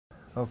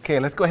Okay,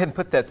 let's go ahead and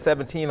put that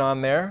 17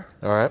 on there.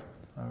 All right.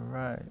 All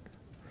right.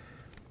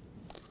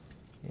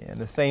 And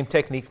the same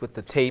technique with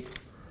the tape.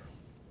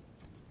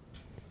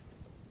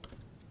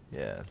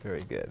 Yeah,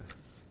 very good.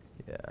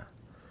 Yeah.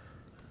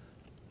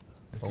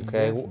 Looking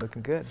Okay. Good.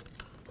 Looking good.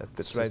 That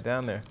fits right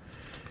down there.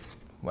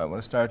 Might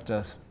want to start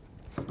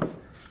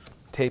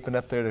taping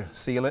up there to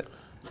seal it.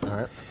 All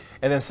right.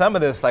 And then some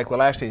of this, like, well,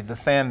 actually, the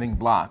sanding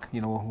block, you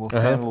know, we'll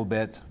sand a little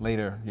bit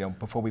later, you know,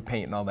 before we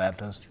paint and all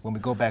that. When we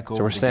go back over.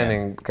 So we're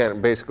sanding kind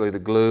of basically the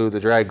glue, the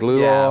dry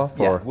glue yeah, off,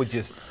 yeah, or we'll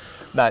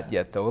just not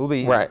yet though. It'll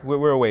be right.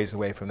 We're a ways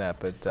away from that,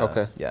 but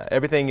okay. Yeah,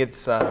 everything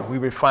it's we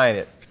refine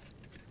it.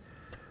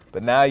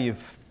 But now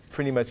you've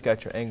pretty much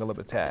got your angle of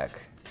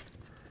attack,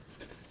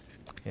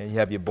 and you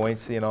have your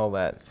buoyancy and all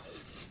that.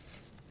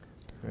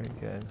 Very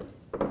good.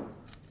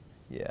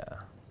 Yeah.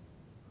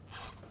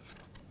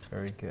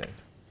 Very good.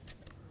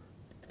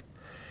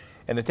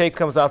 And the tape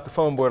comes off the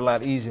foam board a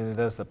lot easier than it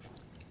does the.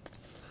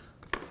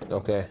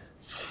 Okay.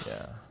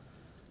 Yeah.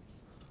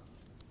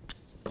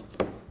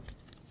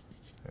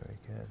 Very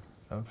good.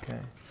 Okay.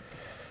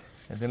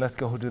 And then let's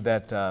go do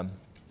that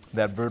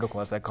that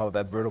vertical, as I call it,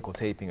 that vertical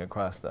taping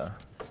across the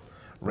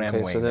ram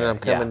wing. Okay, so then I'm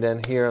coming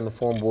down here on the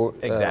foam board.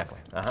 Exactly.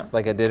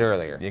 Like I did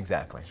earlier.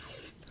 Exactly.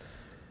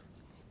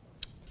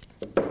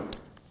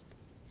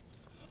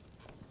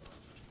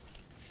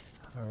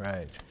 All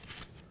right.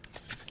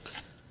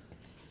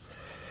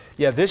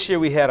 Yeah, this year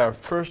we had our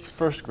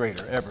first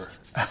grader ever.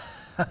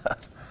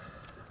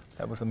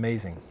 That was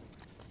amazing.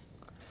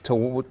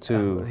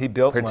 To he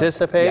built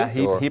participate? One.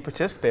 Yeah, he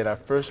participated, our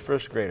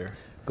first grader.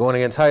 Going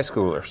against high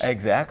schoolers.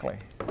 Exactly.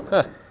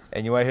 Huh.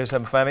 And you want to hear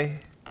something funny?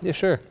 Yeah,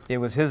 sure. It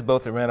was his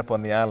boat that ran up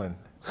on the island.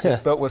 His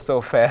boat was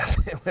so fast,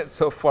 it went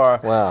so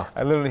far. Wow.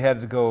 I literally had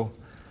to go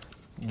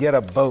get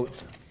a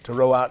boat to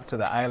row out to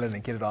the island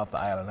and get it off the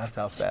island. That's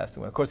how fast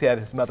it went. Of course,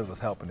 his mother was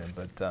helping him,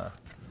 but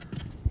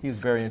he was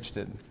very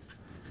interested.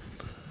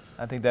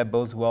 I think that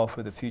bodes well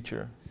for the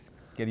future.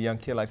 Get a young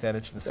kid like that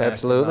interested in science,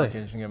 absolutely, technology,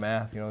 engineering,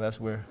 math. You know, that's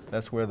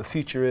where the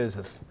future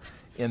is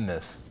in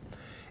this,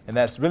 and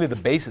that's really the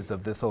basis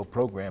of this whole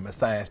program: is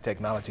science,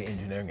 technology,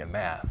 engineering, and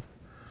math.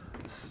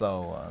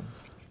 So.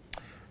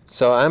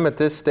 So I'm at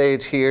this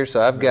stage here,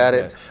 so I've got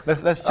it.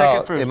 Let's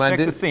check it first. Check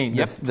the seam.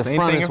 Yep, the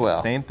front as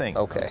well. Same thing.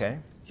 Okay.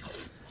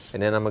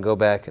 And then I'm gonna go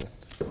back and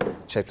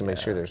check to make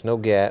sure there's no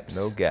gaps.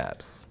 No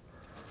gaps.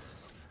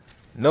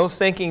 No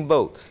sinking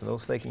boats. No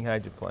sinking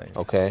hydroplanes.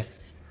 Okay.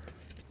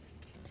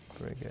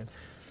 Very good.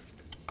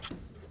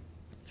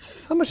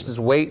 How much does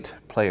weight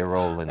play a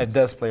role in it? It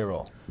does play a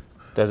role.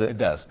 Does it? It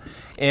does.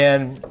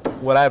 And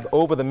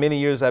over the many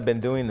years I've been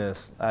doing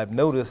this, I've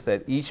noticed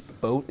that each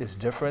boat is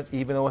different,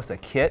 even though it's a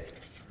kit.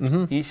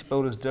 Each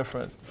boat is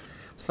different.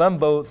 Some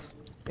boats,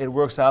 it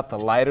works out the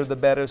lighter the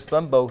better.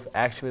 Some boats,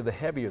 actually the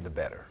heavier the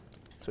better.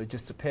 So it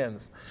just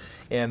depends.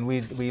 And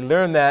we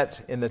learn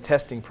that in the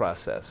testing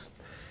process.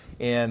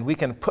 And we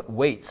can put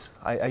weights.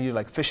 I use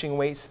like fishing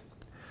weights.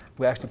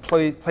 We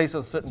actually place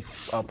those certain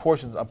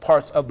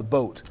parts of the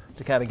boat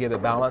to kind of get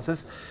it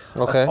balances.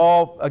 Okay.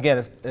 All,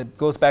 again, it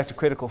goes back to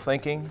critical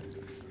thinking.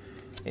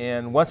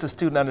 And once a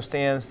student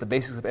understands the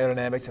basics of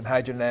aerodynamics and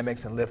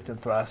hydrodynamics and lift and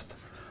thrust,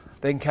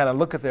 they can kind of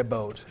look at their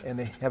boat and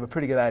they have a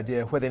pretty good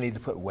idea where they need to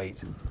put weight.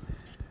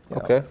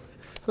 Okay.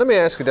 Let me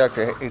ask you,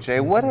 Dr. H.A.,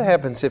 what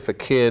happens if a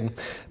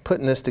kid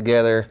putting this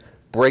together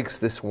breaks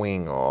this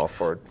wing off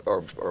or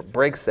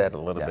breaks that a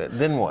little bit?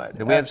 Then what?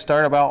 Do we have to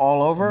start about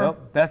all over?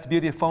 Nope. That's the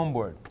beauty of foam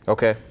board.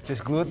 Okay.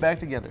 Just glue it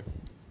back together.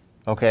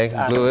 Okay,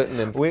 glue it and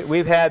then...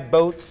 We've had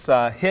boats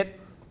hit,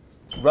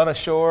 run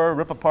ashore,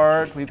 rip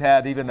apart. We've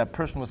had even a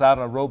person was out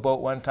on a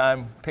rowboat one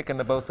time picking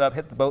the boats up,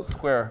 hit the boat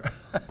square.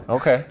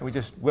 Okay. And we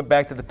just went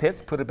back to the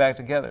pits, put it back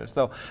together.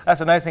 So that's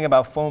the nice thing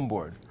about foam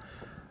board,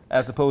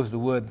 as opposed to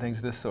wood, things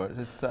of this sort.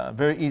 It's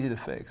very easy to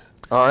fix.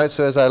 All right,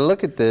 so as I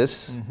look at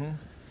this,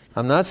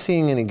 I'm not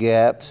seeing any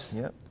gaps.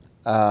 Yep.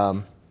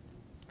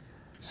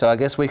 So I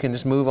guess we can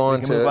just move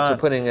on to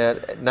putting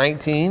at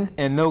 19.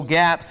 And no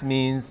gaps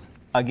means,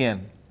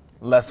 again,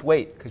 less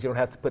weight, because you don't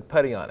have to put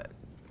putty on it.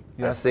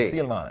 You don't have to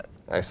seal on it.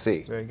 I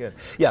see. Very good.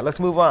 Yeah, let's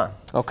move on.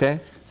 Okay.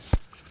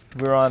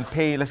 We're on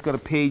page, let's go to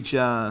page,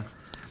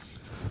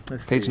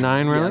 page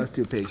 9, really? Yeah, let's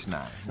do page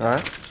 9. All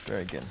right.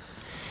 Very good.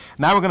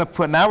 Now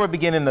we're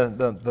beginning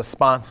the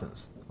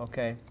sponsons,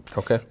 okay?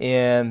 Okay.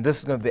 And this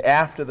is going to be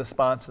after the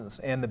sponsons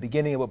and the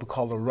beginning of what we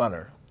call the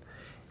runner.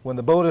 When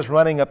the boat is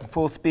running up at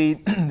full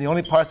speed, the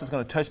only parts that's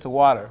going to touch the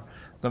water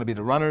are going to be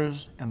the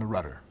runners and the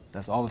rudder.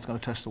 That's all that's going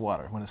to touch the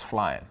water when it's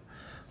flying.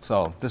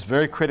 So this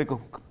very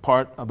critical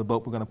part of the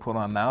boat we're going to put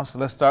on now. So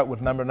let's start with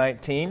number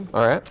 19.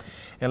 All right.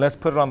 And let's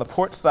put it on the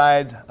port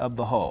side of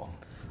the hull.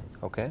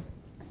 Okay.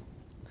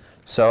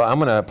 So I'm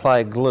going to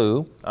apply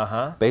glue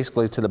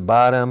basically to the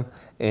bottom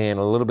and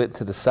a little bit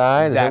to the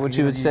side. Exactly. Is that what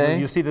you would say?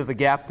 You see there's a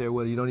gap there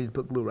where you don't need to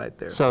put glue right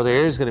there. So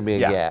there is going to be a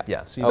gap.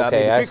 Yeah, so you're about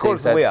 3/4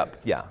 of the way up.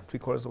 Yeah,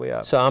 3/4 of the way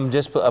up. So I'm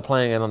just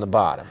applying it on the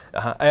bottom.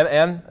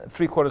 And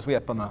 3/4 of the way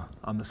up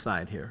on the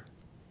side here.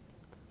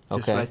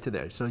 Just okay. right to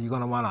there. So you're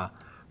going to want to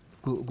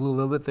glue a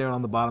little bit there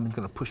on the bottom. You're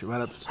going to push it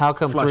right up. How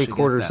come flush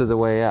 3/4 of the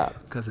way up?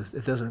 Because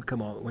it doesn't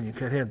come all, when you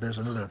cut here, there's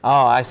another.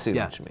 Oh, I see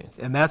what you mean.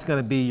 And that's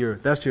going to be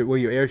where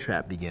your air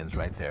trap begins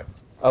right there.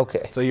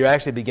 Okay. So you're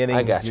actually beginning.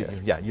 I got you.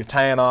 You're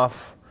tying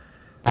off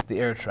the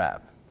air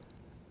trap.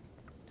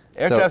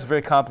 Air trap's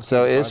very complicated.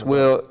 So it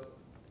will,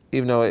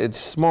 even though it's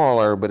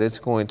smaller, but it's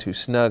going to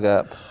snug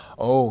up.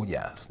 Oh,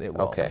 yes, it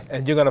will. Okay.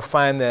 And you're going to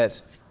find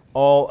that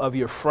all of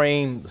your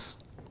frames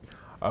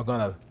are going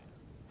to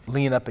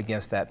lean up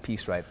against that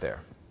piece right there.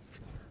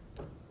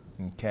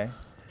 Okay?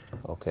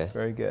 Okay.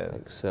 Very good.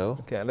 Like so.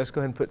 Okay, let's go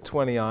ahead and put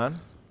 20 on.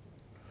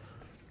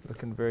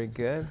 Looking very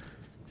good.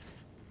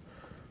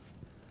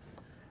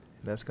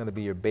 That's going to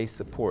be your base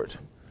support.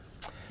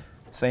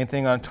 Same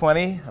thing on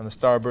 20 on the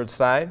starboard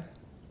side.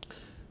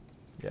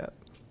 Yep.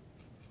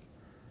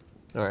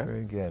 All right.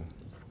 Very good.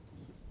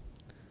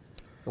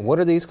 And what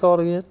are these called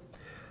again?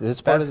 Is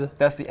this part of the?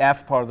 That's the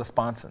aft part of the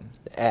sponson.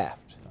 The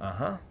aft.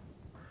 Uh-huh.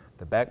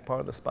 The back part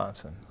of the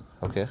sponson.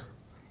 Okay.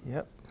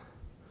 Yep.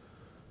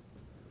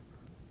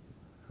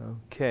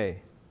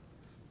 Okay.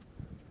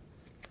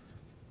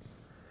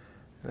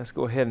 Let's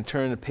go ahead and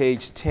turn to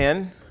page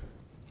 10.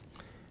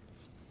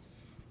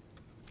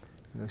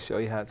 And I'll show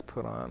you how it's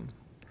put on.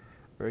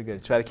 Very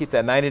good. Try to keep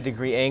that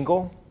 90-degree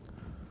angle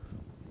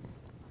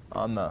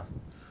on the,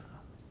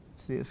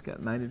 see it's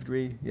got 90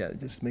 degree. Yeah,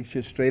 just make sure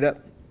it's straight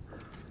up.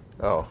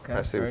 Oh, Okay,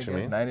 I see what you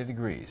good. mean. 90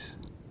 degrees.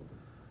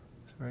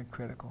 It's very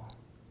critical.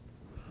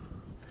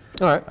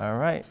 All right. All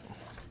right.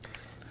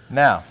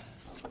 Now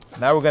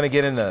we're going to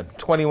get into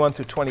 21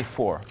 through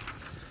 24.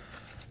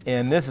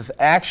 And this is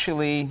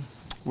actually,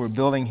 we're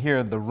building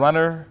here the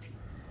runner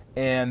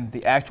and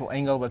the actual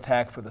angle of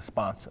attack for the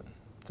sponson.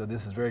 So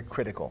this is very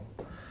critical.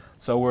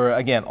 So we're,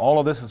 again, all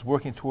of this is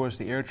working towards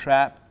the air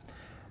trap,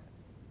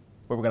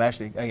 where we're going to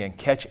actually, again,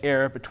 catch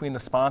air between the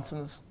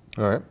sponsons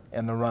All right.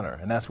 and the runner.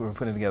 And that's what we're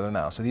putting together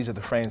now. So these are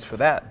the frames for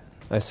that.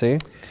 I see.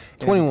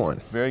 21.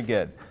 Very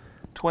good.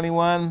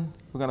 21,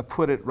 we're going to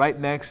put it right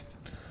next,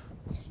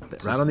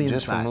 right on the inside.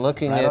 Just from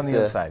looking right at on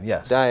the inside,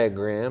 yes.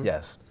 diagram.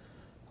 Yes.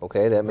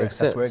 Okay, that makes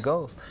sense. That's where it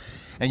goes.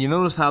 And you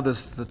notice how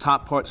the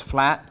top part's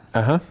flat?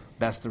 Uh-huh.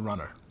 That's the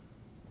runner.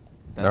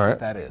 That's All right. what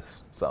that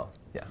is. So,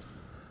 yeah.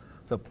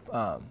 So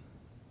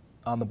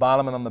on the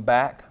bottom and on the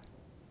back.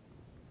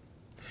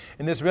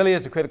 And this really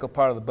is the critical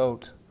part of the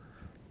boat,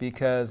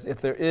 because if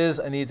there is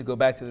a need to go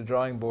back to the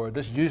drawing board,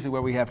 this is usually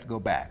where we have to go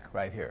back,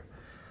 right here.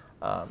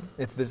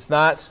 If it's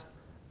not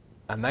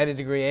a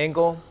 90-degree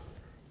angle,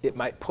 it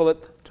might pull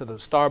it to the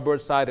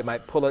starboard side, it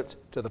might pull it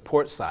to the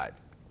port side.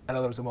 In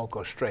other words, it won't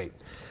go straight.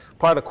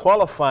 Part of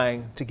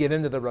qualifying to get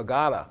into the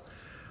regatta,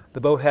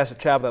 the boat has to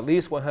travel at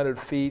least 100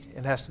 feet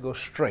and has to go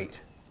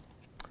straight.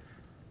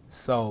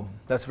 So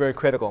that's very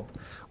critical.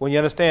 When you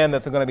understand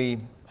that there are going to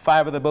be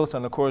 5 other boats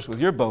on the course with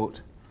your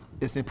boat,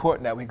 it's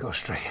important that we go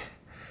straight.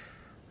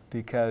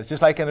 Because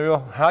just like in the real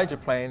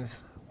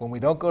hydroplanes, when we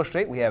don't go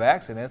straight, we have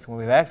accidents. When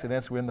we have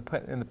accidents, we're in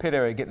the pit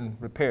area getting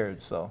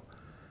repaired. So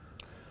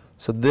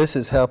this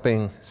is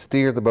helping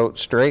steer the boat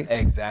straight?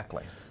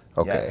 Exactly.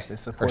 Okay. Yes, it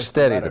supports or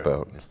steady the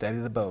rudder. boat. Steady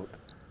the boat.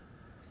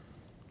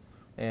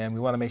 And we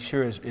want to make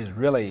sure it's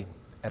really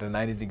at a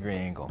 90-degree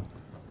angle.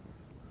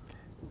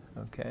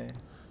 Okay.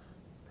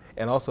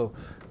 And also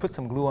put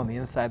some glue on the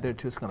inside there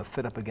too. It's going to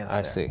fit up against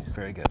I there. see.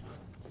 Very good.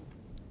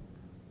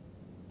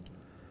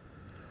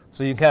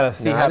 So you can kind of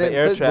see now, how I the didn't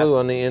air put trap. glue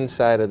on the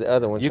inside of the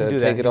other one. You Should can I do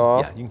take that. it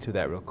off? Yeah, you can do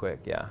that real quick.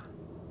 Yeah.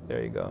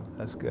 There you go.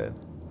 That's good.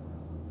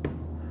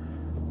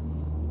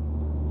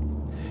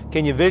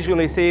 Can you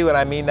visually see what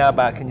I mean now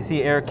by, can you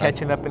see air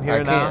catching up in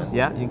here now? I can.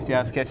 Yeah, you can see how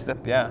it's catched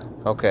up? Yeah.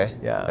 Okay.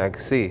 Yeah. I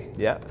can see.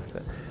 Yeah.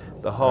 So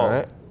the hull. All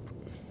right.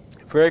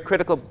 Very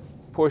critical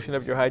portion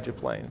of your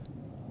hydroplane.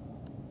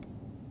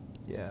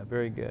 Yeah,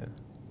 very good.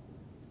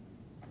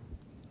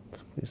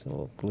 Squeeze a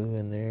little glue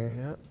in there.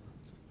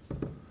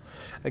 Yeah.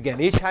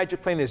 Again, each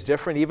hydroplane is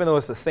different. Even though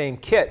it's the same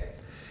kit,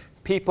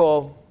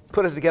 people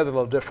put it together a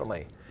little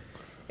differently.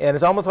 And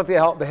it's almost like they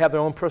have their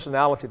own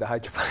personality, the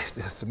hydroplanes.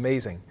 It's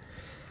amazing.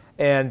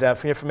 And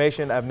for your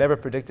information, I've never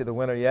predicted the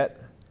winner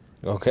yet.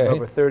 Okay. In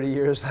over 30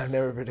 years, I've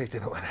never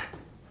predicted the winner.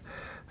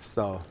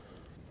 So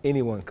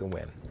anyone can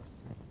win.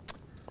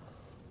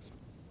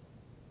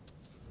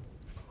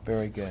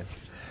 Very good.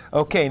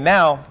 Okay,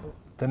 now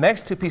the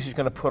next 2 pieces you're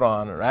going to put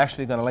on are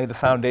actually going to lay the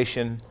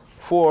foundation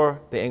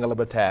for the angle of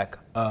attack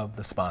of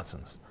the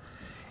sponsons.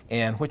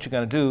 And what you're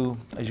going to do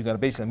is you're going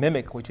to basically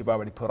mimic what you've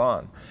already put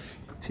on.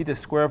 See this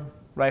square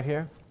right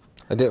here?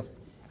 I do.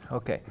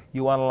 Okay,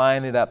 you want to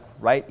line it up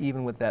right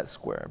even with that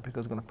square,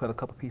 because we're going to put a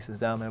couple pieces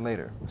down there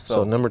later.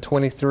 So number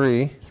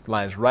 23.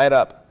 Lines right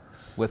up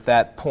with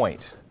that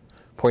point.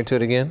 Point to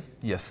it again.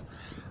 Yes.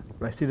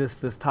 Right, see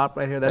this top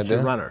right here? That's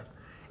your runner.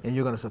 And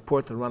you're going to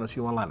support the runner, so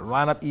you want to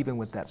line up even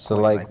with that So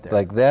point like, right there.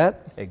 like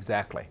that?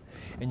 Exactly.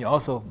 And you're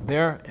also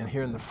there and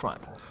here in the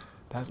front.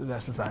 That's what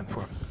that's designed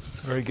for.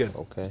 Very good.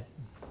 Okay.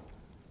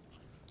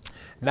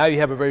 Now you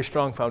have a very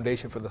strong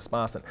foundation for the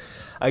sponson.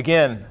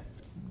 Again,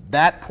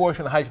 that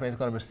portion of the hydroplane is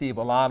going to receive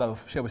a lot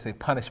of, shall we say,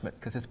 punishment,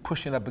 because it's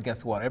pushing up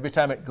against the water. Every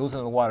time it goes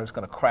into the water, it's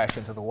going to crash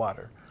into the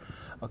water.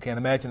 Okay, and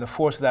imagine the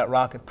force of that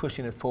rocket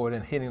pushing it forward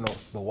and hitting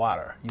the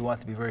water. You want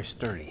it to be very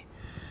sturdy,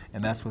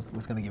 and that's what's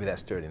going to give you that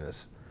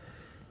sturdiness.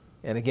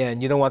 And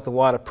again, you don't want the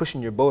water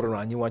pushing your boat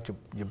around. You want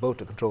your boat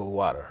to control the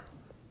water,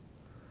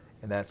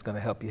 and that's going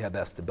to help you have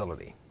that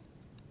stability.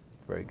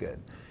 Very good.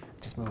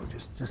 Just move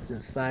it just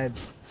inside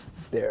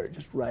there,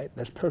 just right.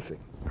 That's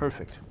perfect.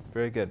 Perfect.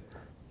 Very good.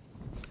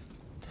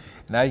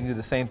 Now you can do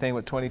the same thing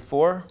with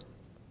 24.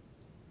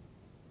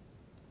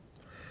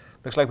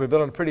 Looks like we're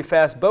building a pretty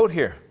fast boat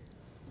here.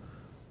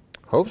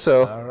 Hope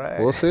so. All right.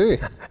 We'll see.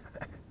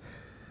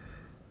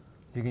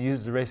 You can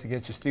use the race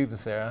against your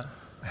students there,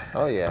 huh?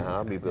 Oh yeah,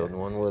 I'll be building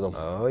one with them.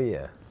 Oh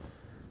yeah.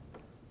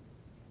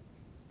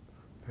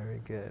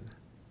 Very good.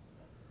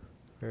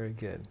 Very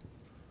good.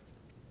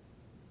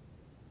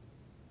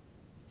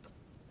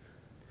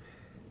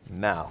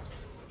 Now,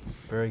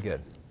 very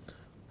good.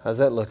 How's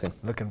that looking?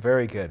 Looking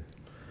very good.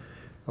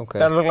 Okay.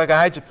 Doesn't look like a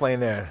hydroplane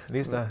there. At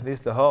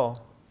least the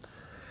hull.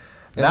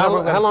 And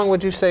how long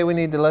would you say we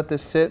need to let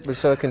this sit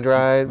so it can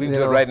dry? We can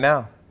do it right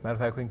now. Matter of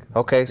fact, we can.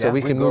 Okay, so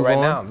we can move right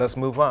on? now. Let's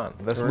move on.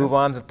 Let's move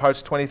on to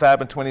parts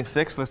 25 and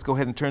 26. Let's go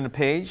ahead and turn the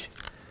page.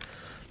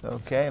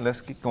 Okay,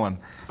 let's get going.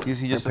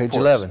 These are just page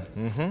supports.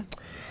 11. Mm-hmm.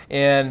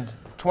 And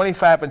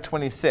 25 and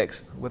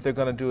 26, what they're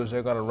going to do is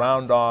they're going to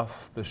round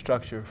off the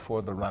structure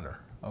for the runner.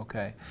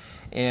 Okay,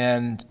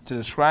 and to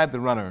describe the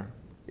runner,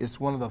 it's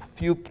one of the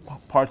few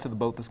parts of the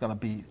boat that's going to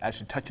be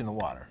actually touching the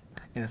water.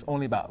 And it's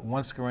only about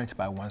 1 square inch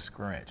by 1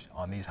 square inch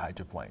on these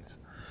hydroplanes.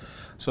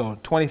 So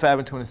 25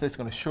 and 26 are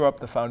going to shore up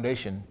the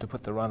foundation to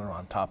put the runner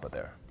on top of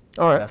there.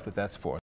 All right. That's what that's for.